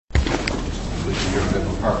good to hear a bit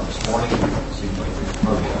of part this morning. It seems like there's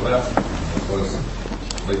hardly a left. It was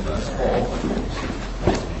late last fall.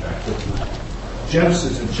 Nice to be back with you.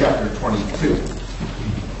 Genesis in chapter 22.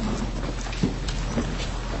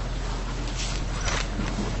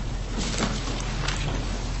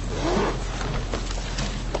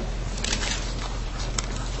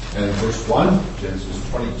 And verse 1, Genesis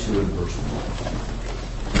 22 and verse 1.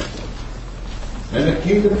 And it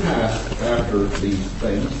came to pass after these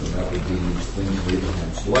things, and that would be these things of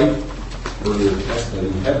Abraham's life, earlier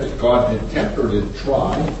testament that God had tempted and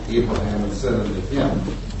tried Abraham and said unto him,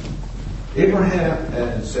 Abraham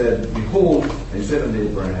and said, Behold, and he said unto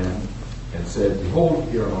Abraham, and said, Behold,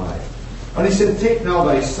 here am I. And he said, Take now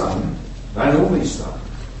thy son, thine only son,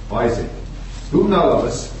 Isaac, whom thou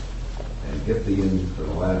lovest, and get thee into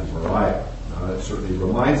the land of Moriah. Now that certainly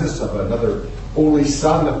reminds us of another only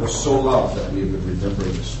son that was so loved that we have been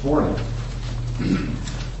remembering this morning.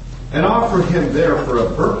 And offer him there for a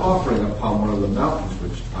burnt offering upon one of the mountains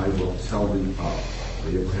which I will tell thee of.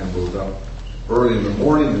 Abraham rose up early in the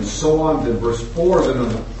morning and so on. Then verse 4, then on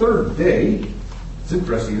the third day, it's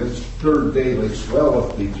interesting, this third day links well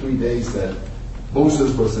with the 3 days that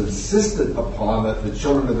Moses was insistent upon that the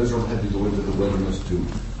children of Israel had to go into the wilderness to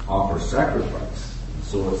offer sacrifice.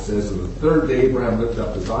 So it says, on the third day Abraham lifted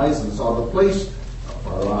up his eyes and saw the place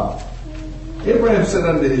afar off. Abraham said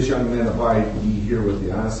unto his young men, Abide ye here with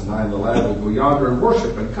the ass, and I and the lad will go yonder and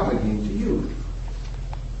worship, and come again to you.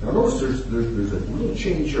 Now notice there's a little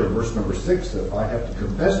change here in verse number 6 that I have to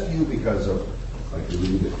confess to you because of, like you're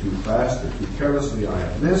reading it too fast or too carelessly, I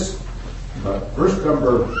have missed. But verse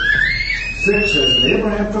number 6 says, And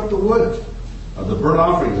Abraham took the wood of the burnt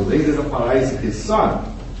offering and laid it upon Isaac his son.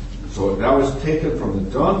 So it now is taken from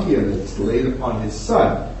the donkey and it's laid upon his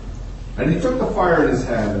son. And he took the fire in his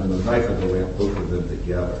hand and the knife of the lamp, both of them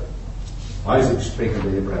together. Isaac spake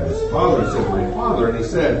unto Abraham his father and said, My father. And he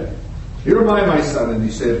said, Here am I, my son. And he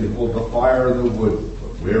said, Behold the fire and the wood, but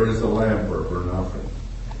where is the lamb for a burnt offering?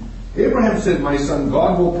 Abraham said, My son,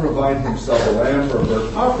 God will provide himself a lamb for a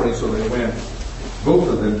burnt offering. So they went, both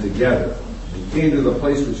of them together. He came to the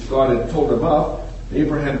place which God had told him of.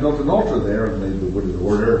 Abraham built an altar there and laid the wood in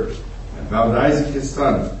order, and bound Isaac his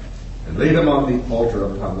son, and laid him on the altar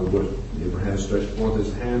upon the wood. Abraham stretched forth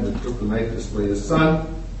his hand and took the knife to slay his son.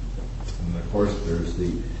 And of course there's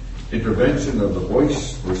the intervention of the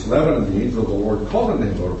voice, verse 11, and the angel of the Lord called unto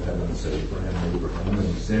him out of heaven and said, Abraham, Abraham.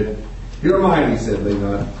 And he said, Here am I. And he said, Lay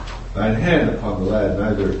not thine hand upon the lad,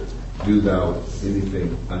 neither do thou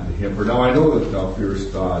anything unto him. For now I know that thou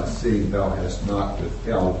fearest God, seeing thou hast not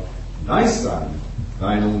withheld thy son,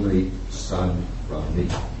 thine only son, from me.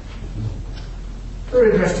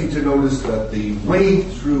 Very interesting to notice that the way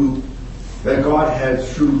through that God had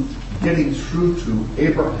through getting through to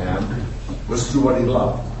Abraham was through what he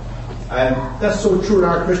loved. And that's so true in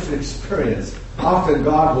our Christian experience. Often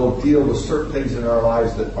God will deal with certain things in our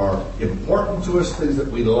lives that are important to us, things that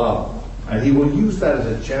we love. And he will use that as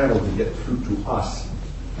a channel to get through to us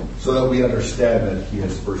so that we understand that he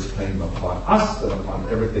has first claim upon us and upon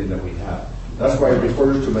everything that we have. That's why he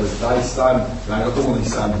refers to him as thy son, thine only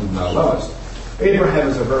son whom thou lovest. Abraham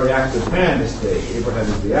is a very active man this day. Abraham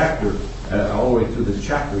is the actor all the way through the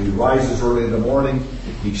chapter. He rises early in the morning,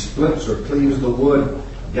 he splits or cleaves the wood,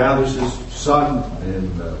 gathers his son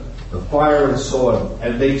and the fire and so on,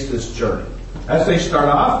 and makes this journey. As they start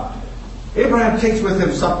off, Abraham takes with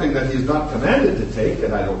him something that he's not commanded to take,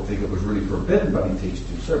 and I don't think it was really forbidden, but he takes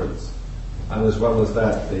 2 servants. And as well as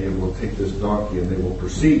that, they will take this donkey and they will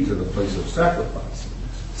proceed to the place of sacrifice.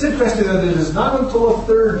 It's interesting that it is not until the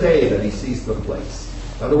third day that he sees the place.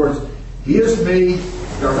 In other words, he has made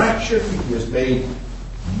direction, he has made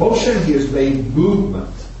motion, he has made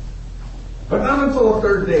movement. But not until the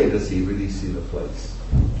third day does he really see the place.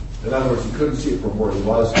 In other words, he couldn't see it from where he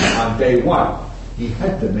was on day 1. He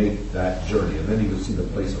had to make that journey, and then he would see the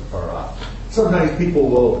place afar off. Sometimes people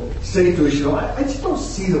will say to us, I just don't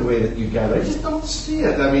see the way that you gather. I just don't see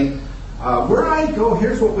it. I mean, where I go,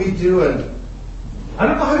 here's what we do, and I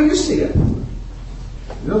don't know how you see it.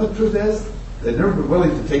 You know, the truth is, they've never been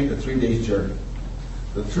willing to take the 3 days journey.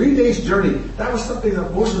 The 3 days journey, that was something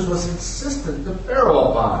that Moses was insistent to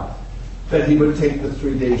Pharaoh upon, that he would take the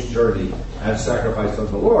 3 days journey and sacrifice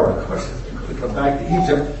unto the Lord. Of course, if they could come back to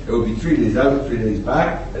Egypt, it would be 3 days out, 3 days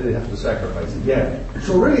back, and they'd have to sacrifice again.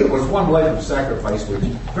 So really it was one life of sacrifice which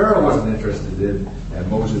Pharaoh wasn't interested in, and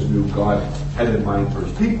Moses knew God had in mind for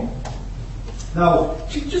his people. Now,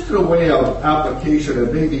 just in a way of application,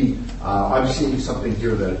 and maybe I'm seeing something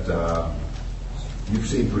here that you've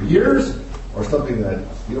seen for years, or something that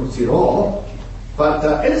you don't see at all,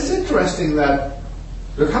 but it's interesting that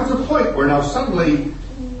there comes a point where now suddenly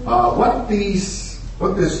what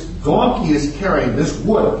this donkey is carrying, this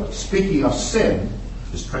wood, speaking of sin,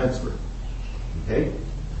 is transferred. Okay?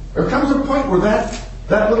 There comes a point where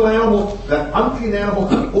that little animal, that unclean animal,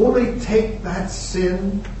 can only take that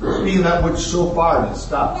sin, being that wood, so far and it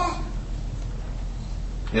stops.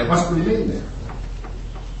 And it must remain there.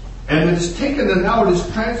 And it is taken and now it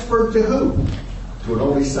is transferred to who? To an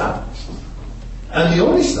only son. And the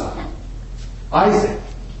only son, Isaac,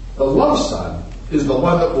 the loved son, is the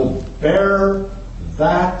one that will bear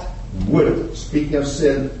that wood, speaking of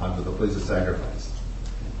sin, unto the place of sacrifice.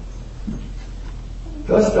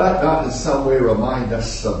 Does that not in some way remind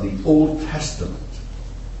us of the Old Testament,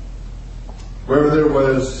 where there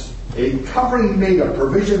was a covering made, a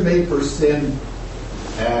provision made for sin,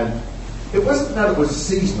 and it wasn't that it was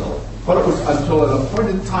seasonal, but it was until an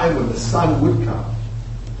appointed time when the Son would come,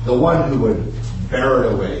 the one who would bear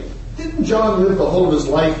it away. Didn't John live the whole of his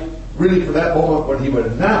life really for that moment when he would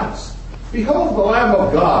announce, "Behold the Lamb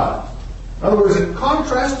of God"? In other words, in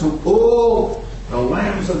contrast to all the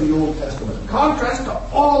lambs of the Old Testament, in contrast to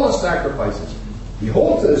all the sacrifices,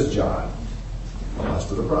 behold, says John, the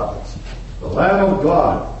last of the prophets, the Lamb of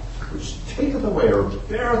God, which taketh away or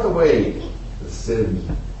beareth away the sin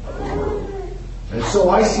of the world. And so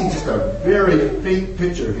I see just a very faint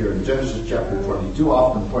picture here in Genesis chapter 22,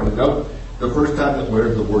 often pointed out. The first time that where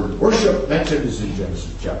the word worship mentioned is in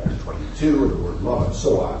Genesis chapter 22, and the word love, and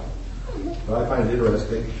so on. But I find it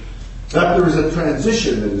interesting that there is a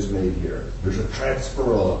transition that is made here. There's a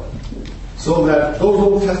transfer of, so that those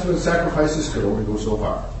Old Testament sacrifices could only go so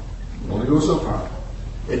far. Only go so far.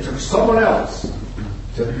 It took someone else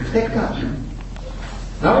to pick up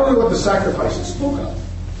not only what the sacrifices spoke of,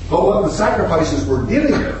 but what the sacrifices were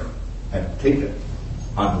dealing with, and take it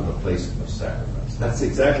unto the place of sacrifice. That's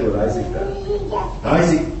exactly what Isaac does.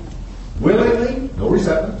 Isaac, willingly, no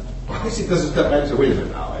resentment. Isaac doesn't step back and say, "Wait a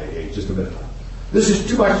minute now, hey, just a minute now. This is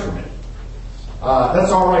too much for me.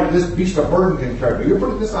 That's all right, this beast of burden can carry me. You're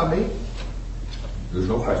putting this on me?" There's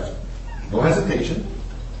no question. No hesitation.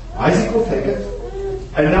 Isaac will take it.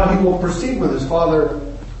 And now he will proceed with his father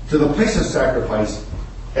to the place of sacrifice.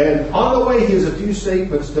 And on the way, he has a few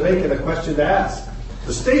statements to make and a question to ask.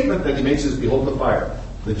 The statement that he makes is, "Behold the fire,"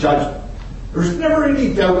 the judgment. There's never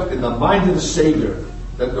any doubt in the mind of the Savior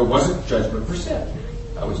that there wasn't judgment for sin.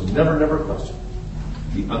 That was never questioned.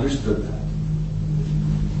 He understood that.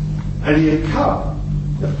 And he had come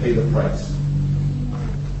to pay the price.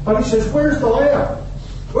 But he says, "Where's the lamb?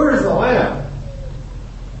 Where's the lamb?"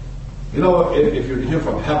 You know, if you're to hear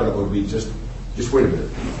from heaven, it would be just wait a minute.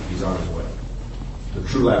 He's on his way. The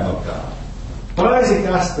true Lamb of God. But Isaac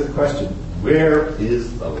asked the question, where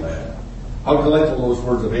is the lamb? How delightful those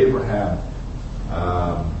words of Abraham.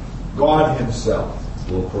 God himself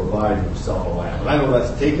will provide himself a lamb. And I know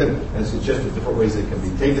that's taken and suggested different ways it can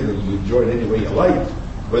be taken, and you enjoy it any way you like.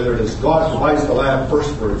 Whether it is God provides the lamb first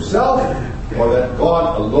for himself, or that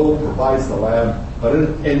God alone provides the lamb. But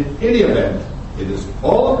in any event, it is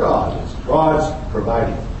all of God. It's God's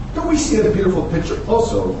providing. Don't we see a beautiful picture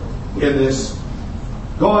also in this?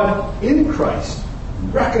 God in Christ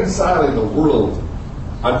reconciling the world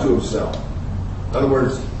unto himself. In other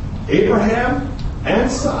words, Abraham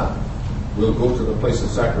and son will go to the place of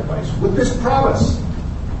sacrifice with this promise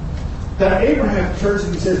that Abraham turns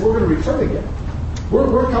and he says, "We're going to return again.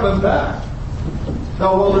 We're coming back."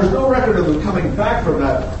 Now, while there's no record of them coming back from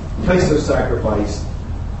that place of sacrifice,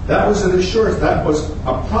 that was an assurance. That was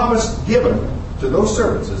a promise given to those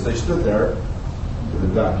servants as they stood there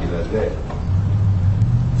with the donkey that day.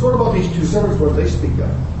 So what about these two servants? What do they speak of?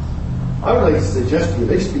 I would like to suggest to you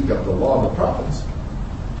they speak of the law and the prophets.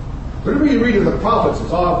 Whenever you read of the prophets,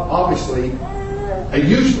 it's obviously and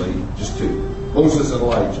usually just two: Moses and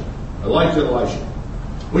Elijah, Elijah and Elisha.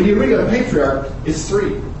 When you read of the patriarch, it's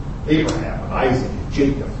three: Abraham and Isaac and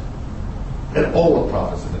Jacob, and all the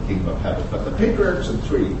prophets in the kingdom of heaven. But the patriarchs in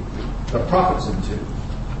three, the prophets in two.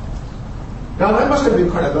 Now that must have been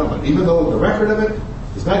quite a moment, even though the record of it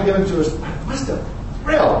is not given to us. It must have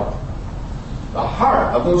thrilled the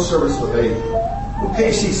heart of those servants when they,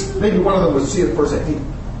 okay, see, maybe one of them would see it first and think,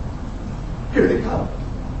 here they come.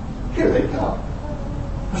 Here they come.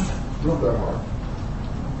 Must have thrilled their heart.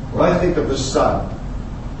 When I think of the Son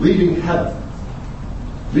leaving heaven,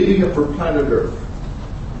 leaving it for planet Earth,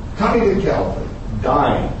 coming to Calvary,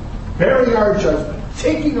 dying, bearing our judgment,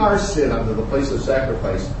 taking our sin unto the place of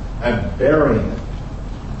sacrifice, and burying it.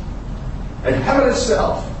 And heaven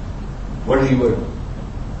itself, when he would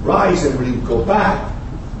rise and when he would go back,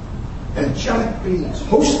 angelic beings,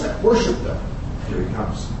 host them, worship them. Here he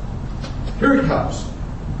comes. Here he comes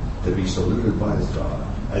to be saluted by his God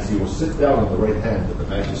as he will sit down on the right hand of the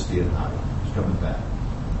majesty and high. He's coming back.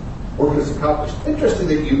 work is accomplished. Interesting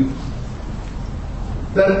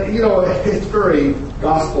it's very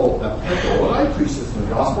gospel applicable. When I preach this in the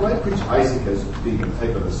gospel, I preach Isaac as being a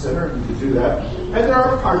type of a sinner. You could do that. And there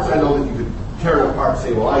are parts I know that you could tear it apart and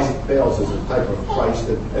say, well, Isaac fails as a type of Christ.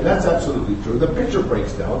 And that's absolutely true. The picture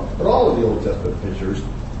breaks down, but all of the Old Testament pictures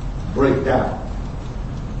break down.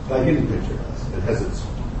 Like any picture does. It has its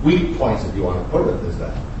weak points, if you want to put it as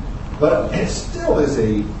that. But it still is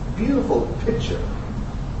a beautiful picture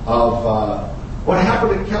of what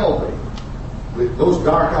happened at Calvary. With those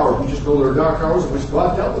dark hours, we just know they're dark hours in which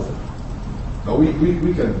God dealt with them. Now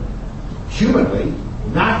we can humanly,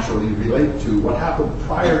 naturally relate to what happened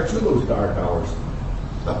prior to those dark hours.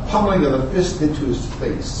 The pummeling of the fist into his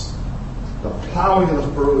face, the plowing of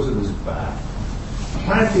the furrows in his back,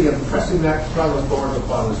 planting and pressing that crown of thorns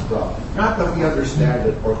upon his brow. Not that we understand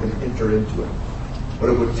it or can enter into it, but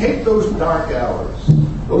it would take those dark hours,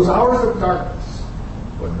 those hours of darkness,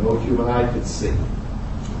 when no human eye could see.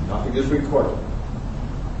 Nothing is recorded.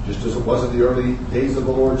 Just as it was in the early days of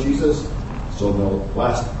the Lord Jesus, so in the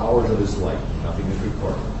last hours of his life, nothing is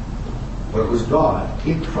recorded. But it was God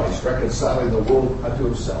in Christ reconciling the world unto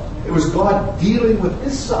himself. It was God dealing with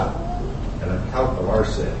his Son, an account of our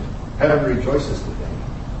sin. Heaven rejoices today.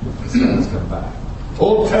 His Son has come back.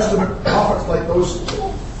 Old Testament prophets like those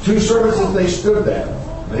two servants, as they stood there,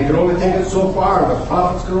 they could only take it so far. The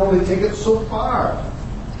prophets could only take it so far.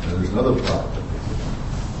 And there's another prophet,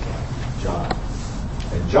 John.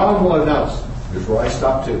 And John will announce, here's where I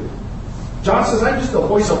stop too. John says, I'm just the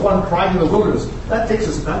voice of one crying in the wilderness. That takes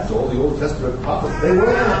us back to all the Old Testament prophets. They were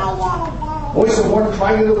there. Voice of one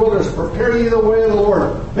crying in the wilderness, prepare ye the way of the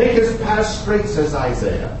Lord. Make his path straight, says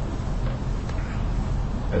Isaiah.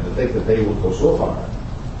 And to think that they will go so far.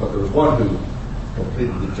 But there was one who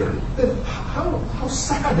completed the journey. Then how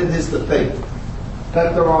sad it is to think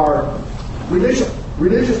that there are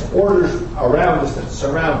religious orders around us that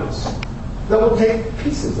surround us that will take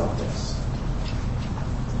pieces of this.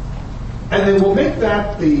 And they will make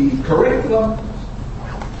that the curriculum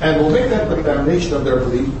and will make that the foundation of their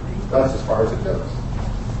belief. That's as far as it goes.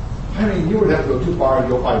 I mean, you would have to go too far and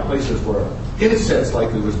you'll find places where incense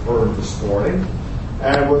likely was burned this morning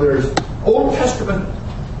and where there's Old Testament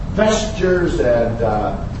vestures and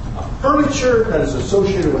furniture that is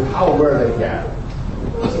associated with how and where they gather.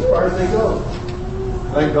 That's as far as they go.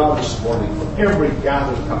 Thank God this morning for every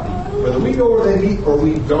gathered company, whether we know where they meet or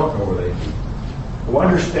we don't know where they meet, who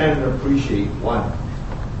understand and appreciate one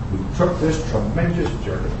who took this tremendous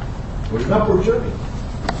journey. It was an upward journey.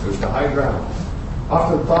 It was to high ground.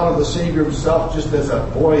 Often thought of the Savior himself just as a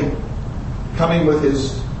boy coming with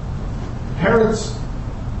his parents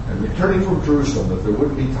and returning from Jerusalem, that there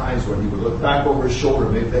wouldn't be times when he would look back over his shoulder.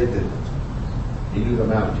 Maybe they didn't. He knew the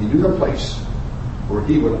mountain. He knew the place where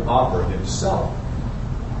he would offer himself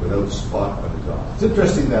without spot unto God. It's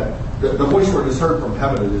interesting that the voice where it is heard from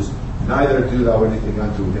heaven, it is, neither do thou anything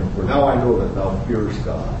unto him, for now I know that thou fearest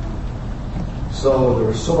God. So there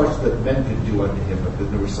was so much that men could do unto him, but then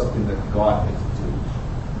there was something that God had to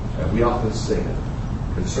do. And we often sing it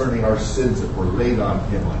concerning our sins that were laid on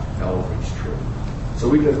him on Calvary's tree. So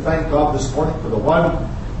we can thank God this morning for the one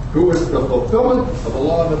who is the fulfillment of the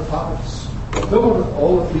law and the prophets, fulfillment of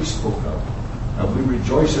all that we spoke of. And we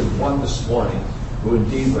rejoice in one this morning who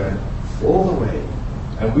indeed went all the way.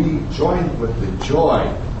 And we join with the joy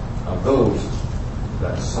of those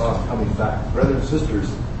that saw him coming back. Brothers and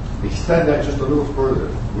sisters, extend that just a little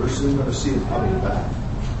further. We're soon going to see him coming back.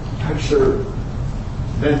 I'm sure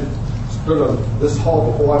men stood on this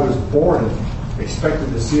hall before I was born and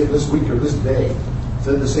expected to see him this week or this day.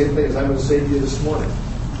 Said the same thing as I'm going to say to you this morning.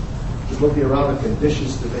 Just looking around the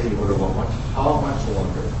conditions today, you wonder, well, how much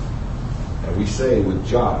longer? And we say with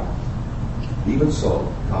John, even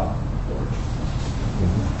so, come.